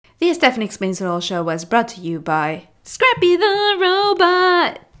The Estefannie Explains It All show was brought to you by Scrappy the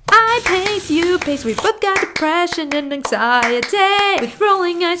Robot. I pace, you pace, we both got depression and anxiety. With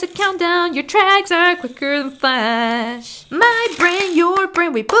rolling eyes and countdown, your tracks are quicker than flash. My brain, your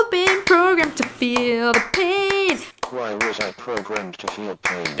brain, we both been programmed to feel the pain. Why was I programmed to feel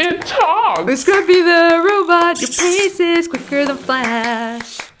pain? It talks! With Scrappy the Robot, your pace is quicker than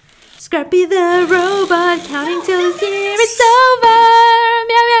flash. Scrappy the Robot, counting till the year is over.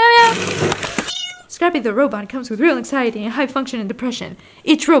 Meow, meow, meow. Scrappy the Robot comes with real anxiety and high function and depression.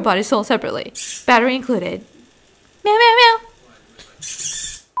 Each robot is sold separately, battery included. Meow, meow, meow.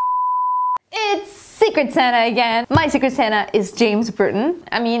 It's Secret Santa again. My Secret Santa is James Bruton.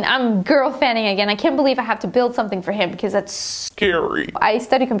 I mean, I'm girl fanning again. I can't believe I have to build something for him because that's scary. I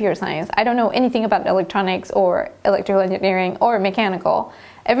study computer science. I don't know anything about electronics or electrical engineering or mechanical.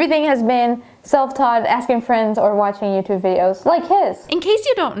 Everything has been self-taught, asking friends or watching YouTube videos like his. In case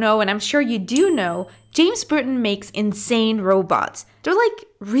you don't know, and I'm sure you do know, James Bruton makes insane robots. They're like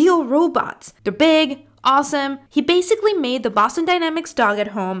real robots. They're big, awesome. He basically made the Boston Dynamics dog at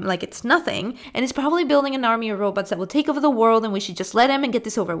home like it's nothing, and is probably building an army of robots that will take over the world, and we should just let him and get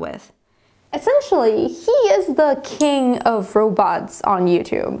this over with. Essentially, he is the king of robots on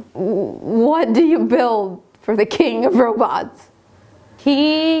YouTube. What do you build for the king of robots?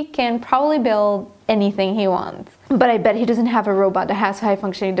 He can probably build anything he wants. But I bet he doesn't have a robot that has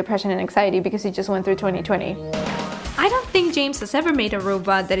high-functioning depression and anxiety because he just went through 2020. I don't think James has ever made a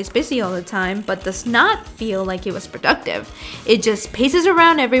robot that is busy all the time, but does not feel like it was productive. It just paces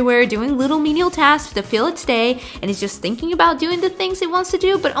around everywhere, doing little menial tasks to fill its day, and is just thinking about doing the things it wants to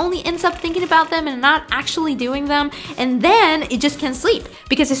do, but only ends up thinking about them and not actually doing them. And then it just can't sleep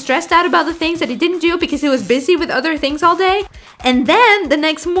because it's stressed out about the things that it didn't do because it was busy with other things all day. And then the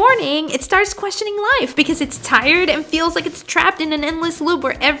next morning, it starts questioning life because it's tired and feels like it's trapped in an endless loop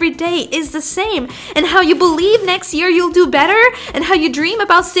where every day is the same. And how you believe next year you'll do better, and how you dream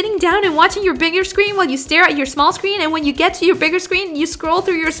about sitting down and watching your bigger screen while you stare at your small screen, and when you get to your bigger screen, you scroll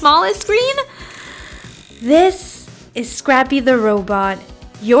through your smallest screen. This is Scrappy the Robot,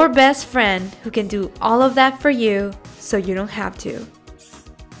 your best friend who can do all of that for you so you don't have to.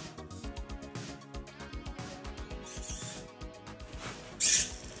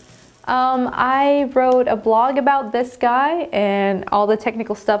 I wrote a blog about this guy, and all the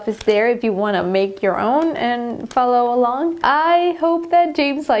technical stuff is there if you want to make your own and follow along. I hope that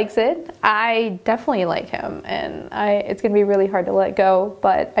James likes it. I definitely like him, and it's gonna be really hard to let go,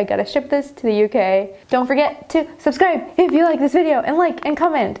 but I gotta ship this to the UK. Don't forget to subscribe if you like this video, and like and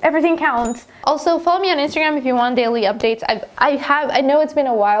comment. Everything counts. Also, follow me on Instagram if you want daily updates. I know it's been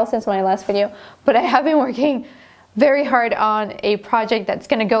a while since my last video, but I have been working very hard on a project that's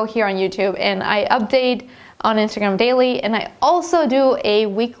gonna go here on YouTube, and I update on Instagram daily, and I also do a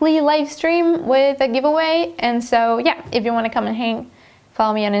weekly live stream with a giveaway. And so yeah, if you want to come and hang,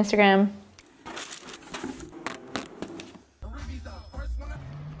 follow me on Instagram.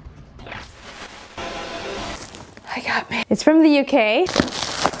 I got me. It's from the UK.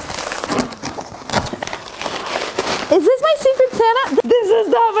 Is this my Secret Santa? This is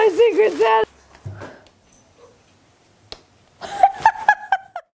not my Secret Santa.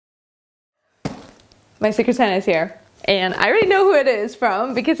 My Secret Santa is here, and I already know who it is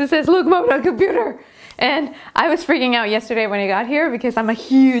from because it says Look Mom No Computer, and I was freaking out yesterday when I got here because I'm a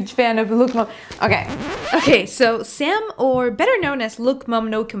huge fan of Look Mom. Okay, so Sam, or better known as Look Mom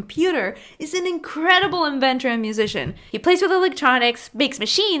No Computer, is an incredible inventor and musician. He plays with electronics, makes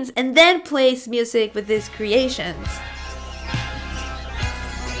machines, and then plays music with his creations.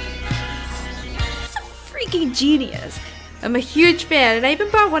 He's a freaking genius. I'm a huge fan, and I even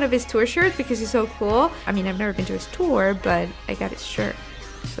bought one of his tour shirts because he's so cool. I mean, I've never been to his tour, but I got his shirt.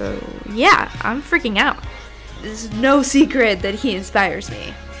 So yeah, I'm freaking out. There's no secret that he inspires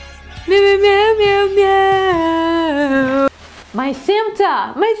me. Meow, meow, meow, meow. My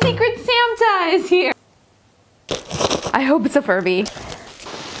Santa! My Secret Santa is here! I hope it's a Furby.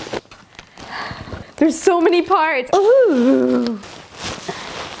 There's so many parts. Ooh!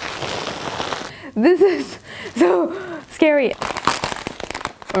 This is so scary.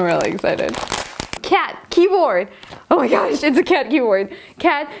 I'm really excited. Cat keyboard. Oh my gosh, it's a cat keyboard.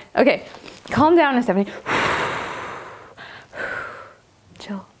 Cat. Okay, calm down, Estefannie.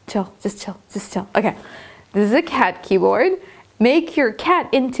 Chill, chill, just chill, just chill. Okay, this is a cat keyboard. Make your cat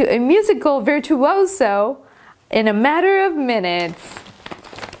into a musical virtuoso in a matter of minutes.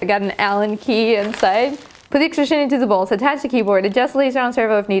 I got an Allen key inside. Put the extension into the bolts, attach the keyboard, adjust laser on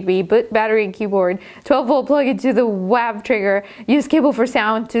servo if need be, put battery in keyboard, 12-volt plug into the WAV trigger, use cable for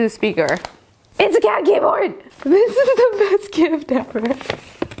sound to speaker. It's a cat keyboard! This is the best gift ever.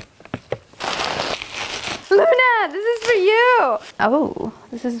 this is for you. Oh,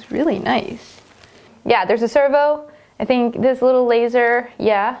 this is really nice. Yeah, there's a servo. I think this little laser,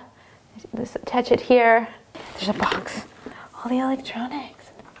 yeah. Let's attach it here. There's a box. All the electronics.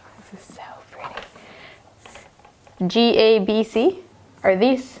 This is so pretty. GABC. Are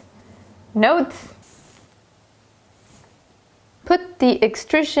these notes? Put the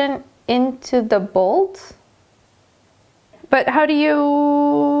extrusion into the bolt. But how do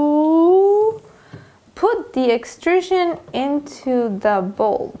you put the extrusion into the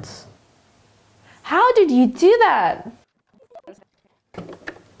bolt? How did you do that?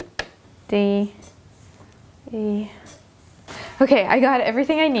 D, E. Okay, I got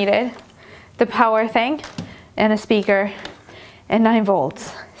everything I needed. The power thing, and a speaker, and 9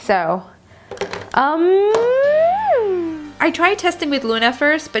 volts. So, I tried testing with Luna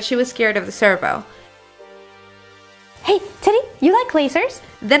first, but she was scared of the servo. Hey, Teddy, you like lasers?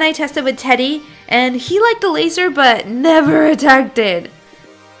 Then I tested with Teddy, and he liked the laser, but never attacked it.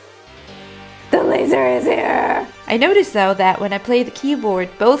 The laser is here! I noticed though that when I play the keyboard,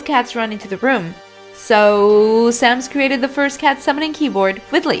 both cats run into the room. So Sam's created the first cat summoning keyboard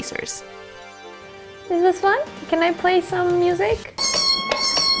with lasers. Is this fun? Can I play some music?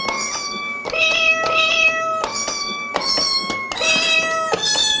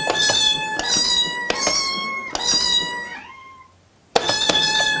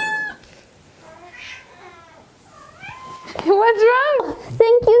 What's wrong?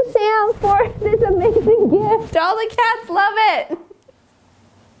 Thank you, Sam, for this amazing gift. All the cats love it.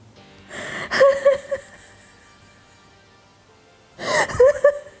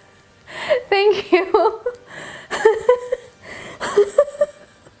 Thank you.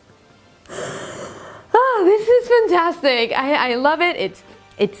 Oh, this is fantastic. I love it.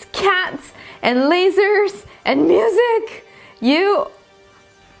 It's cats and lasers and music. You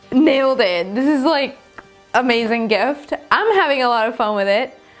nailed it. This is like amazing gift. I'm having a lot of fun with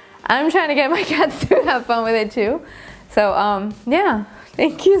it. I'm trying to get my cats to have fun with it too. So yeah,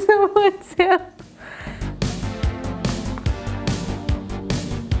 thank you so much, Sam.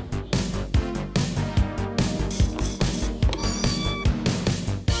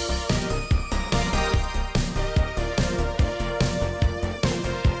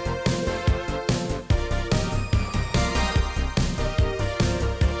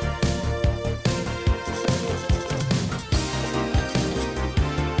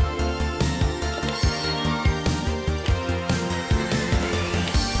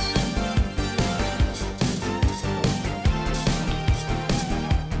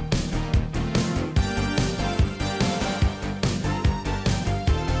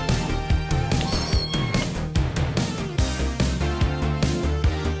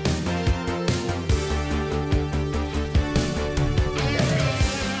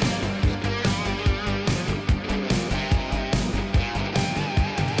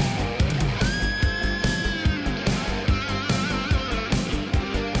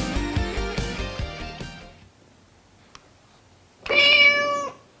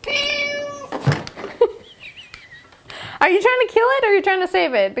 Are you trying to kill it or are you trying to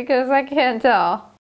save it? Because I can't tell.